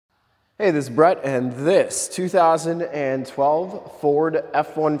Hey, this is Brett, and this 2012 Ford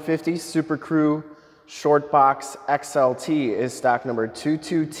F-150 Supercrew Shortbox XLT is stock number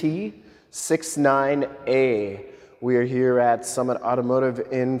 22T69A. We are here at Summit Automotive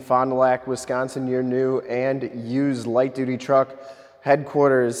in Fond du Lac, Wisconsin, your new and used light-duty truck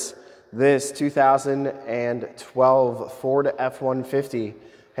headquarters. This 2012 Ford F-150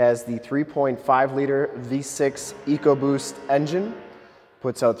 has the 3.5-liter V6 Ecoboost engine.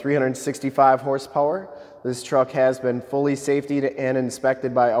 Puts out 365 horsepower. This truck has been fully safetied and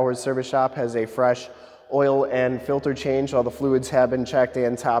inspected by our service shop, has a fresh oil and filter change. All the fluids have been checked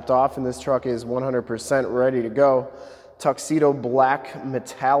and topped off, and this truck is 100% ready to go. Tuxedo black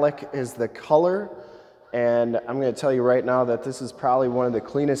metallic is the color, and I'm going to tell you right now that this is probably one of the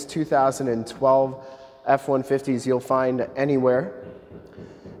cleanest 2012 F-150s you'll find anywhere.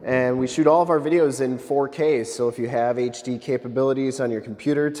 And we shoot all of our videos in 4K, so if you have HD capabilities on your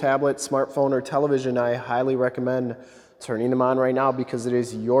computer, tablet, smartphone, or television, I highly recommend turning them on right now because it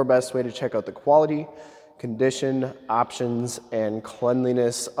is your best way to check out the quality, condition, options, and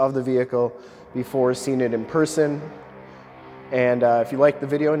cleanliness of the vehicle before seeing it in person. And if you like the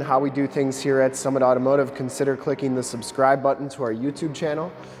video and how we do things here at Summit Automotive, consider clicking the subscribe button to our YouTube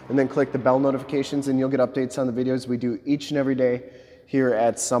channel, and then click the bell notifications, and you'll get updates on the videos we do each and every day here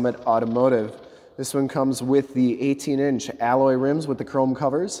at Summit Automotive. This one comes with the 18-inch alloy rims with the chrome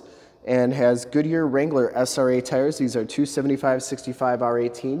covers and has Goodyear Wrangler SRA tires. These are 275/65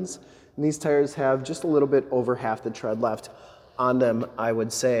 R18s, and these tires have just a little bit over half the tread left on them, I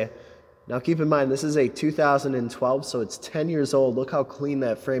would say. Now keep in mind, this is a 2012, so it's 10 years old. Look how clean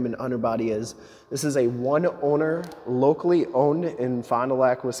that frame and underbody is. This is a one-owner, locally owned in Fond du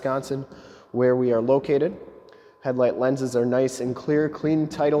Lac, Wisconsin, where we are located. Headlight lenses are nice and clear, clean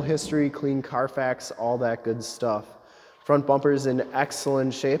title history, clean CARFAX, all that good stuff. Front bumper's in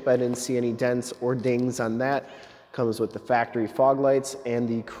excellent shape. I didn't see any dents or dings on that. Comes with the factory fog lights and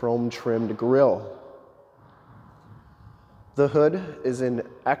the chrome trimmed grille. The hood is in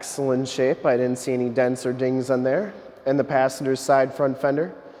excellent shape. I didn't see any dents or dings on there. And the passenger side front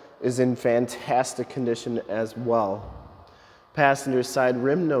fender is in fantastic condition as well. Passenger side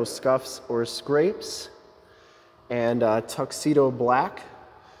rim, no scuffs or scrapes. And Tuxedo black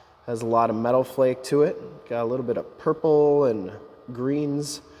has a lot of metal flake to it. Got a little bit of purple and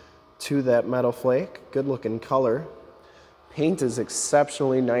greens to that metal flake. Good looking color. Paint is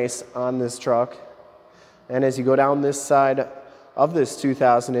exceptionally nice on this truck. And as you go down this side of this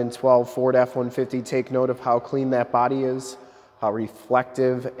 2012 Ford F-150, take note of how clean that body is, how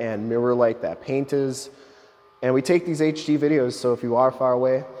reflective and mirror-like that paint is. And we take these HD videos, so if you are far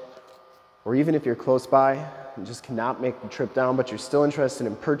away, or even if you're close by, and just cannot make the trip down, but you're still interested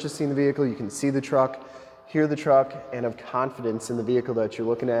in purchasing the vehicle, you can see the truck, hear the truck, and have confidence in the vehicle that you're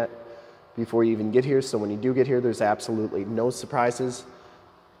looking at before you even get here. So when you do get here, there's absolutely no surprises.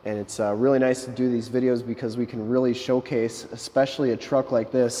 And it's really nice to do these videos because we can really showcase, especially a truck like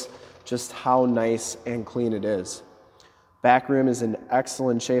this, just how nice and clean it is. Back rim is in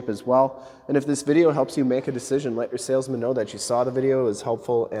excellent shape as well. And if this video helps you make a decision, let your salesman know that you saw the video, it was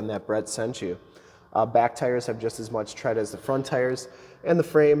helpful, and that Brett sent you. Back tires have just as much tread as the front tires, and the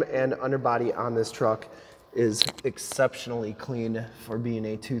frame and underbody on this truck is exceptionally clean for being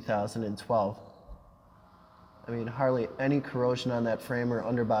a 2012. I mean, hardly any corrosion on that frame or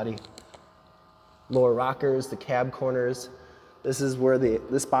underbody. Lower rockers, the cab corners, this is where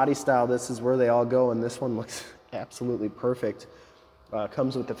this body style, this is where they all go, and this one looks absolutely perfect.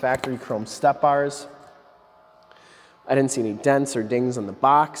 Comes with the factory chrome step bars. I didn't see any dents or dings on the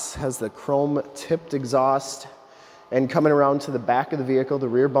box. Has the chrome tipped exhaust. And coming around to the back of the vehicle, the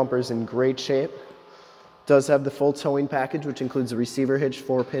rear bumper's in great shape. Does have the full towing package, which includes a receiver hitch,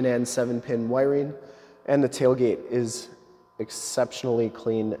 4-pin and 7-pin wiring. And the tailgate is exceptionally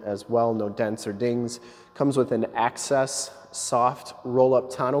clean as well, no dents or dings. Comes with an Access soft roll-up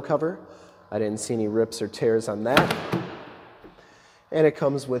tonneau cover. I didn't see any rips or tears on that. And it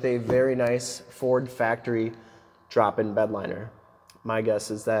comes with a very nice Ford factory drop-in bedliner. My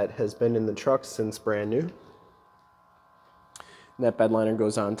guess is that has been in the truck since brand new. And that bedliner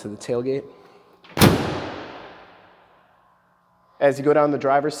goes on to the tailgate. As you go down the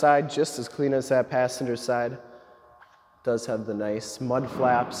driver's side, just as clean as that passenger side. Does have the nice mud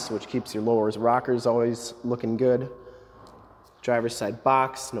flaps, which keeps your lower rockers always looking good. Driver's side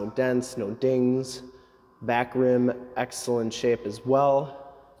box, no dents, no dings. Back rim, excellent shape as well.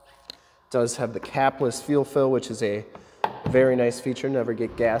 Does have the Capless fuel fill, which is a very nice feature. Never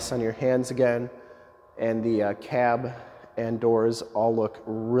get gas on your hands again. And the cab and doors all look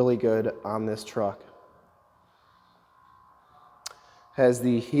really good on this truck. Has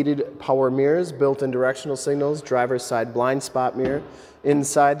the heated power mirrors, built-in directional signals, driver's side blind spot mirror.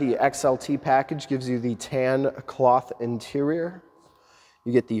 Inside, the XLT package gives you the tan cloth interior.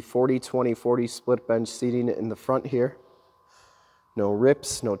 You get the 40-20-40 split bench seating in the front here. No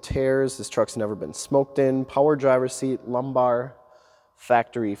rips, no tears. This truck's never been smoked in. Power driver's seat, lumbar,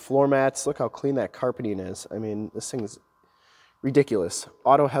 factory floor mats. Look how clean that carpeting is. I mean, this thing's ridiculous.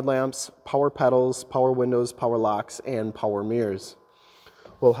 Auto headlamps, power pedals, power windows, power locks, and power mirrors.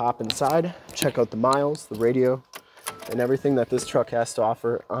 We'll hop inside, check out the miles, the radio, and everything that this truck has to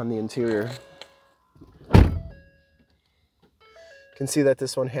offer on the interior. You can see that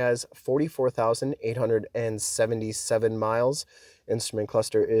this one has 44,877 miles. Instrument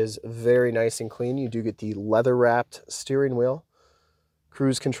cluster is very nice and clean. You do get the leather-wrapped steering wheel,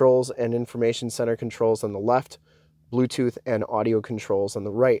 cruise controls and information center controls on the left, Bluetooth and audio controls on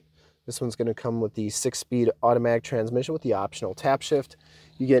the right. This one's going to come with the 6-speed automatic transmission with the optional tap shift.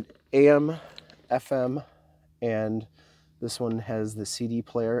 You get AM, FM, and this one has the CD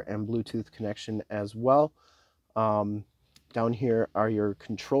player and Bluetooth connection as well. Down here are your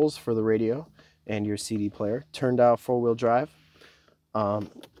controls for the radio and your CD player. Turn dial 4-wheel drive.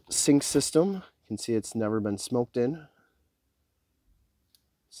 Sync system. You can see it's never been smoked in.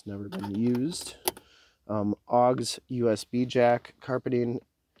 It's never been used. AUX, USB jack, carpeting,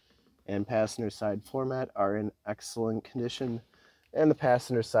 and passenger side floor mat are in excellent condition. And the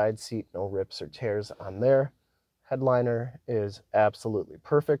passenger side seat, no rips or tears on there. Headliner is absolutely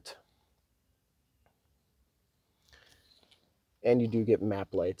perfect. And you do get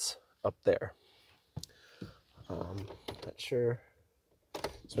map lights up there. Not sure.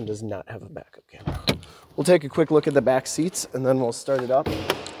 This one does not have a backup camera. We'll take a quick look at the back seats and then we'll start it up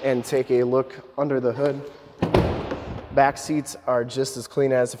and take a look under the hood. Back seats are just as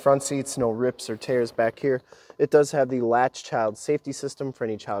clean as the front seats, no rips or tears back here. It does have the latch child safety system for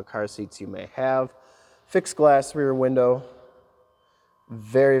any child car seats you may have. Fixed glass rear window,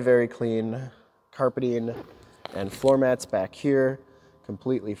 very, very clean carpeting and floor mats back here,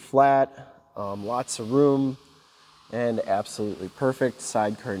 completely flat, lots of room, and absolutely perfect.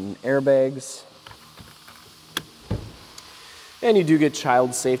 Side curtain airbags. And you do get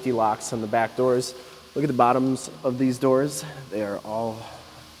child safety locks on the back doors. Look at the bottoms of these doors. They are all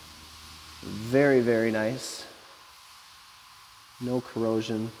very, very nice. No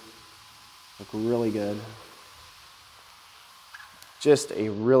corrosion. Look really good. Just a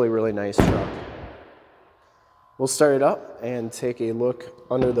really, really nice truck. We'll start it up and take a look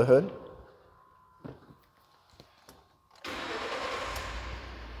under the hood.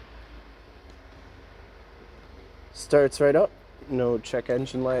 Starts right up. No check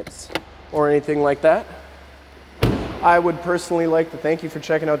engine lights or anything like that. I would personally like to thank you for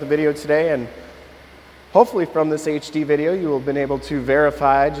checking out the video today, and hopefully from this HD video you will have been able to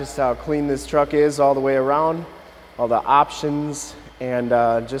verify just how clean this truck is all the way around, all the options, and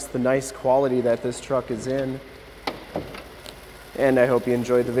just the nice quality that this truck is in. And I hope you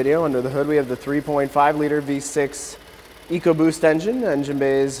enjoyed the video. Under the hood we have the 3.5 liter V6 Ecoboost engine. The engine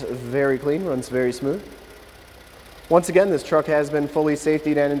bay is very clean, runs very smooth. Once again, this truck has been fully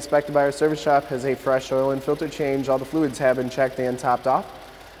safetied and inspected by our service shop, has a fresh oil and filter change. All the fluids have been checked and topped off.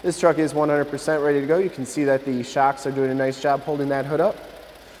 This truck is 100% ready to go. You can see that the shocks are doing a nice job holding that hood up.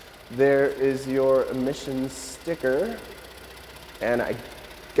 There is your emissions sticker. And I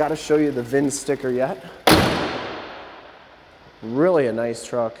gotta show you the VIN sticker yet. Really a nice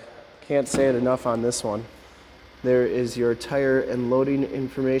truck. Can't say it enough on this one. There is your tire and loading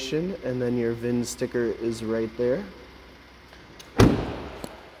information, and then your VIN sticker is right there.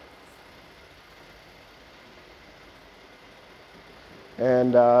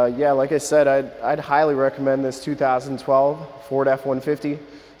 And yeah, like I said, I'd highly recommend this 2012 Ford F-150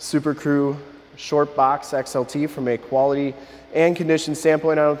 Supercrew Shortbox XLT from a quality and condition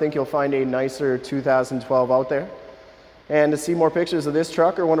standpoint. I don't think you'll find a nicer 2012 out there. And to see more pictures of this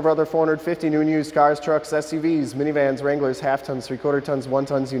truck or one of our other 450 new and used cars, trucks, SUVs, minivans, Wranglers, half tons, 3/4 tons, 1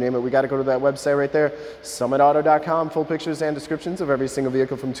 tons, you name it, we got to go to that website right there, summitauto.com. Full pictures and descriptions of every single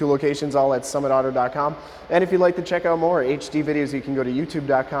vehicle from 2 locations, all at summitauto.com. And if you'd like to check out more HD videos, you can go to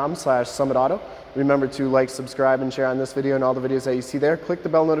youtube.com/summitauto. Remember to like, subscribe, and share on this video and all the videos that you see there. Click the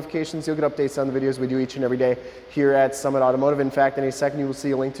bell notifications. You'll get updates on the videos we do each and every day here at Summit Automotive. In fact, in a second, you will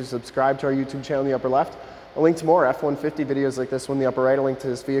see a link to subscribe to our YouTube channel in the upper left. A link to more F-150 videos like this one in the upper right, a link to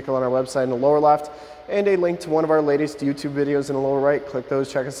this vehicle on our website in the lower left, and a link to one of our latest YouTube videos in the lower right. Click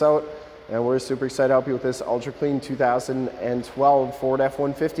those, check us out, and we're super excited to help you with this ultra clean 2012 Ford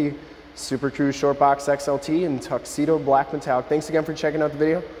F-150 Supercrew Shortbox XLT in Tuxedo Black Metallic. Thanks again for checking out the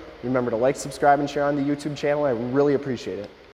video. Remember to like, subscribe, and share on the YouTube channel. I really appreciate it.